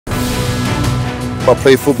I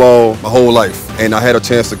played football my whole life, and I had a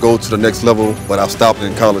chance to go to the next level, but I stopped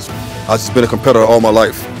in college. I've just been a competitor all my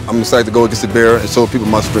life. I'm excited to go against the bear and show people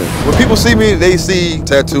my strength. When people see me, they see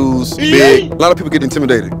tattoos, big. A lot of people get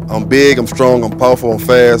intimidated. I'm big, I'm strong, I'm powerful, I'm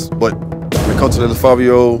fast, but when it comes to the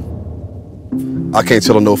 5-year-old, I can't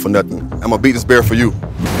tell them no for nothing. I'm gonna beat this bear for you.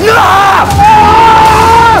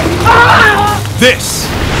 This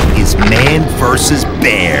is Man vs.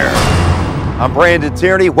 Bear. I'm Brandon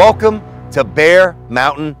Tierney. Welcome to Bear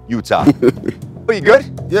Mountain, Utah. Are you good?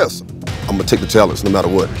 Yes, I'm gonna take the challenge no matter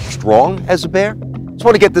what. Strong as a bear? Just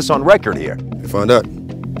want to get this on record here. You find out. I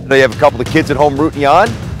know you have a couple of kids at home rooting you on.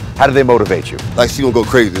 How do they motivate you? Like, she gonna go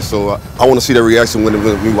crazy, so I wanna see their reaction when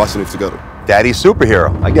we watching it together. Daddy's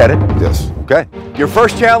superhero. I get it. Yes. Okay. Your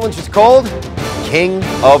first challenge is called King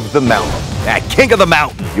of the Mountain. At King of the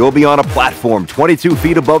Mountain. You'll be on a platform 22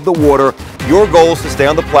 feet above the water. Your goal is to stay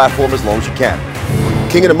on the platform as long as you can.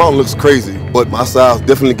 King of the Mountain looks crazy, but my size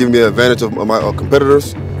definitely gives me an advantage of my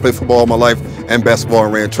competitors. Played football all my life and basketball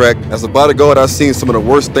and ran track. As a bodyguard, I've seen some of the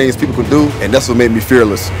worst things people can do, and that's what made me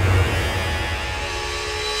fearless.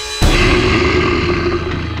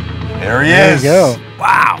 There he is. There you go.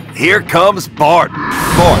 Wow, here comes Bart.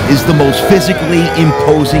 Bart is the most physically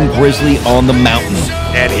imposing grizzly on the mountain.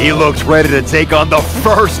 And he looks ready to take on the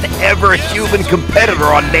first ever human competitor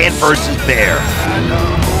on Man vs. Bear.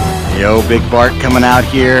 Yo, Big Bart coming out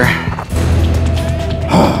here.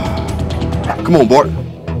 Come on, Bart.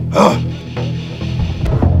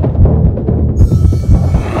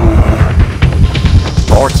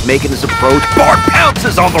 Bart's making his approach. Bart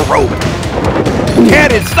pounces on the rope.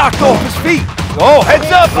 Cannon's knocked off his feet. Oh, heads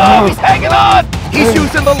up! Oh, he's hanging on! He's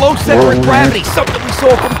using the low center of gravity, something we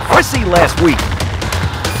saw from Chrissy last week.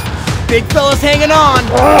 Big fella's hanging on.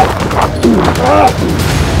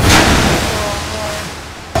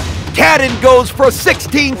 Cannon goes for a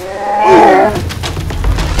 16th.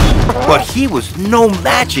 But he was no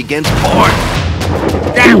match against Bart.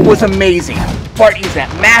 That was amazing. Bart used that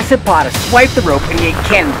massive paw to swipe the rope and get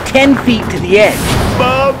Cannon 10 feet to the edge.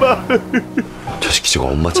 저 새끼 지금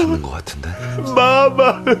엄마 찾는 것 같은데.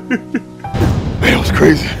 Man, it was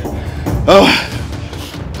crazy.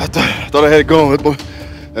 I thought I had it going.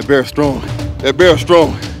 That bear's strong. That bear's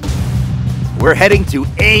strong. We're heading to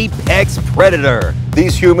Apex Predator.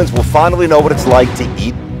 These humans will finally know what it's like to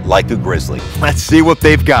eat like a grizzly. Let's see what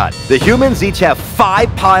they've got. The humans each have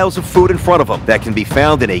 5 piles of food in front of them that can be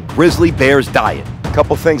found in a grizzly bear's diet. A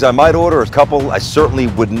couple things I might order, a couple I certainly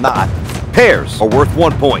would not. Pears are worth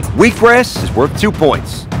 1 point. Wheatgrass is worth 2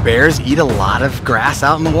 points. Bears eat a lot of grass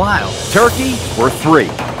out in the wild. Turkey is worth 3.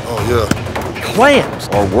 Oh, yeah. Clams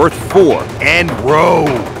are worth 4. And roe,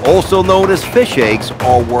 also known as fish eggs,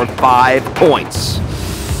 are worth 5 points.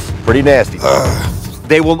 Pretty nasty.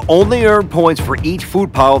 They will only earn points for each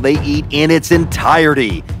food pile they eat in its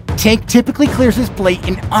entirety. Tank typically clears his plate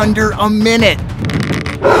in under a minute.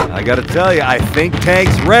 I gotta tell you, I think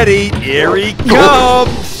Tank's ready. Here he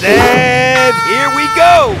comes, and here we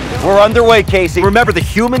go. We're underway, Casey. Remember, the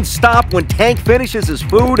humans stop when Tank finishes his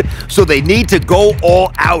food, so they need to go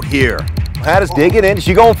all out here. Hannah's digging in. Is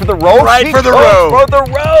she going for the row? Right She for the goes row. For the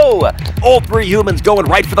row. All 3 humans going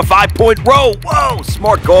right for the 5-point row. Whoa,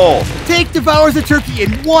 smart goal. Tank devours a turkey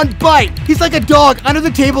in 1 bite. He's like a dog under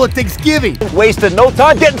the table at Thanksgiving. Wasting no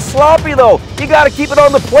time. Getting sloppy, though. You gotta keep it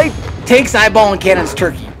on the plate. Tank's eyeballing Cannon's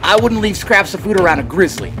turkey. I wouldn't leave scraps of food around a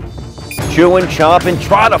grizzly. Chewing, chomping,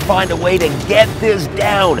 trying to find a way to get this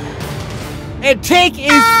down. And Tank is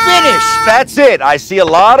finished. That's it. I see a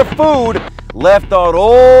lot of food left on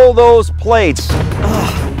all those plates.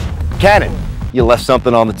 Cannon, you left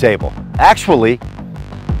something on the table. Actually,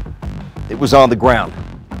 it was on the ground.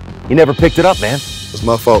 You never picked it up, man. It's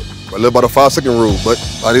my fault. I live by the 5-second rule, but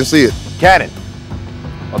I didn't see it. Cannon,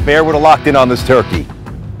 a bear would have locked in on this turkey.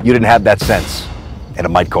 You didn't have that sense, and it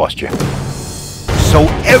might cost you. So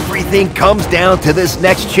everything comes down to this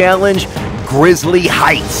next challenge, Grizzly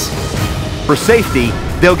Heights. For safety,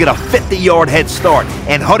 they'll get a 50-yard head start,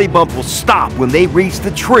 and Honey Bump will stop when they reach the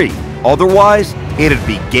tree. Otherwise, it'd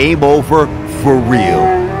be game over for real.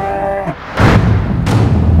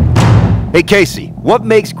 Hey, Casey, what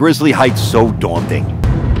makes Grizzly Heights so daunting?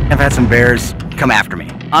 I've had some bears come after me.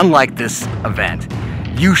 Unlike this event,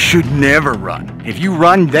 you should never run. If you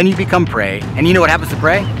run, then you become prey. And you know what happens to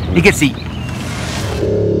prey? It gets eaten.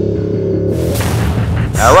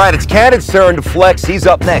 All right, it's Cannon's turn to flex. He's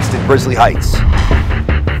up next at Grizzly Heights.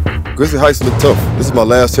 Grizzly Heights look tough. This is my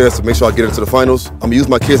last chance to make sure I get into the finals. I'm gonna use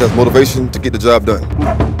my kids as motivation to get the job done.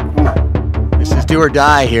 This is do or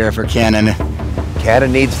die here for Cannon.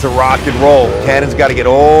 Cannon needs to rock and roll. Cannon's got to get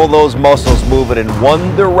all those muscles moving in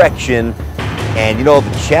one direction. And, you know,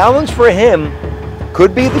 the challenge for him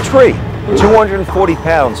Could be the tree. 240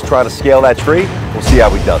 pounds trying to scale that tree. We'll see how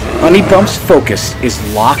he does it. Honey Bump's focus is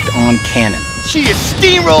locked on Cannon. She is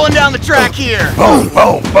steamrolling down the track here. Boom,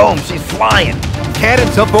 boom, boom. She's flying.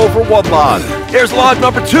 Cannon's up over one log. There's log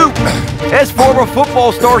number 2. As former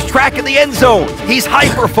football stars tracking the end zone, he's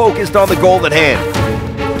hyper-focused on the goal at hand.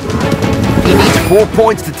 He needs 4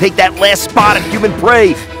 points to take that last spot at human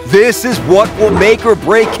prey. This is what will make or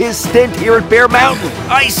break his stint here at Bear Mountain.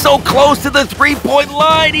 He's so close to the 3-point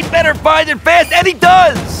line. He better find it fast, and he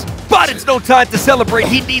does. But it's no time to celebrate.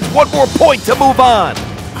 He needs 1 more point to move on.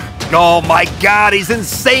 Oh my God, he's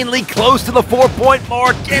insanely close to the 4-point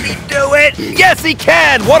mark. Can he do it? Yes, he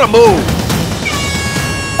can. What a move.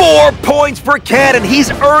 4 points for Cannon. He's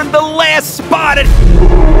earned the last spot at...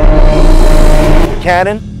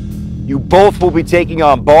 Cannon, you both will be taking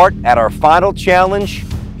on Bart at our final challenge,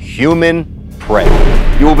 Human Prey.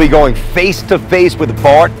 You will be going face to face with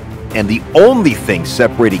Bart, And the only thing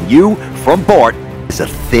separating you from Bart is a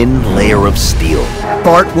thin layer of steel.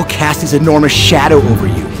 Bart will cast his enormous shadow over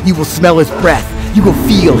you. You will smell his breath. You will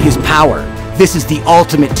feel his power. This is the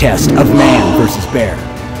ultimate test of man versus bear.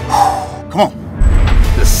 Come on.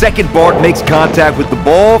 The second Bart makes contact with the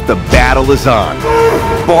ball, the battle is on.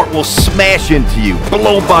 Bart will smash into you,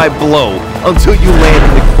 blow by blow, until you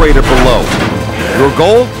land in the crater below. Your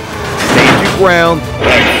goal? Stand your ground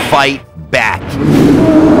and fight back.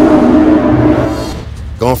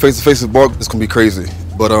 Going face to face with Bart, it's gonna be crazy.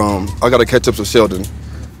 But I gotta catch up to Sheldon,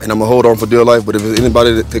 and I'm gonna hold on for dear life. But if there's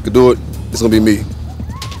anybody that could do it, it's gonna be me.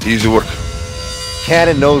 Easy work.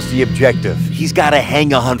 Cannon knows the objective. He's got to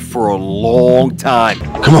hang on for a long time.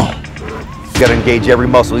 Come on. He's got to engage every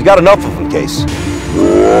muscle. He's got enough of them, Case.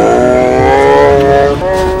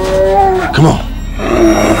 Come on.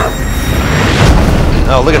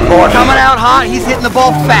 Oh, look at Bart. Coming out hot, he's hitting the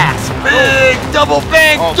ball fast. Big double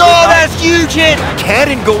bang. Oh, that's huge hit.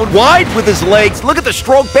 Cannon going wide with his legs. Look at the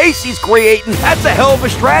strong pace he's creating. That's a hell of a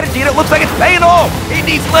strategy, and it looks like it's paying off. He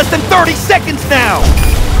needs less than 30 seconds now.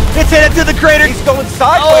 It's headed to the crater. He's going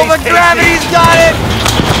sideways. Oh, the gravity's got it.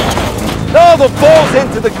 No, the ball's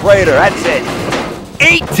into the crater. That's it.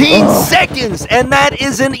 18 seconds, and that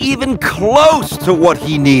isn't even close to what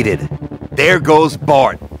he needed. There goes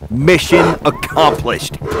Bart. Mission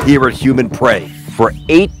accomplished here at Human Prey. For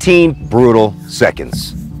 18 brutal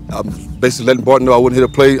seconds. I'm basically letting Bart know I wouldn't hit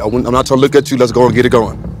a play. I'm not trying to look at you. Let's go and get it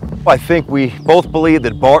going. I think we both believe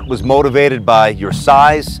that Bart was motivated by your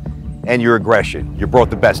size and your aggression. You brought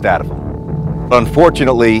the best out of him. But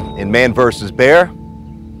unfortunately, in man versus bear,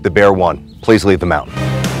 the bear won. Please leave the mountain.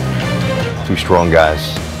 Two strong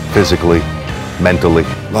guys, physically, mentally.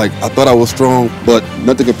 Like, I thought I was strong, but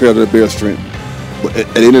nothing compared to the bear's strength. But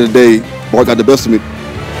at the end of the day, Bart got the best of me.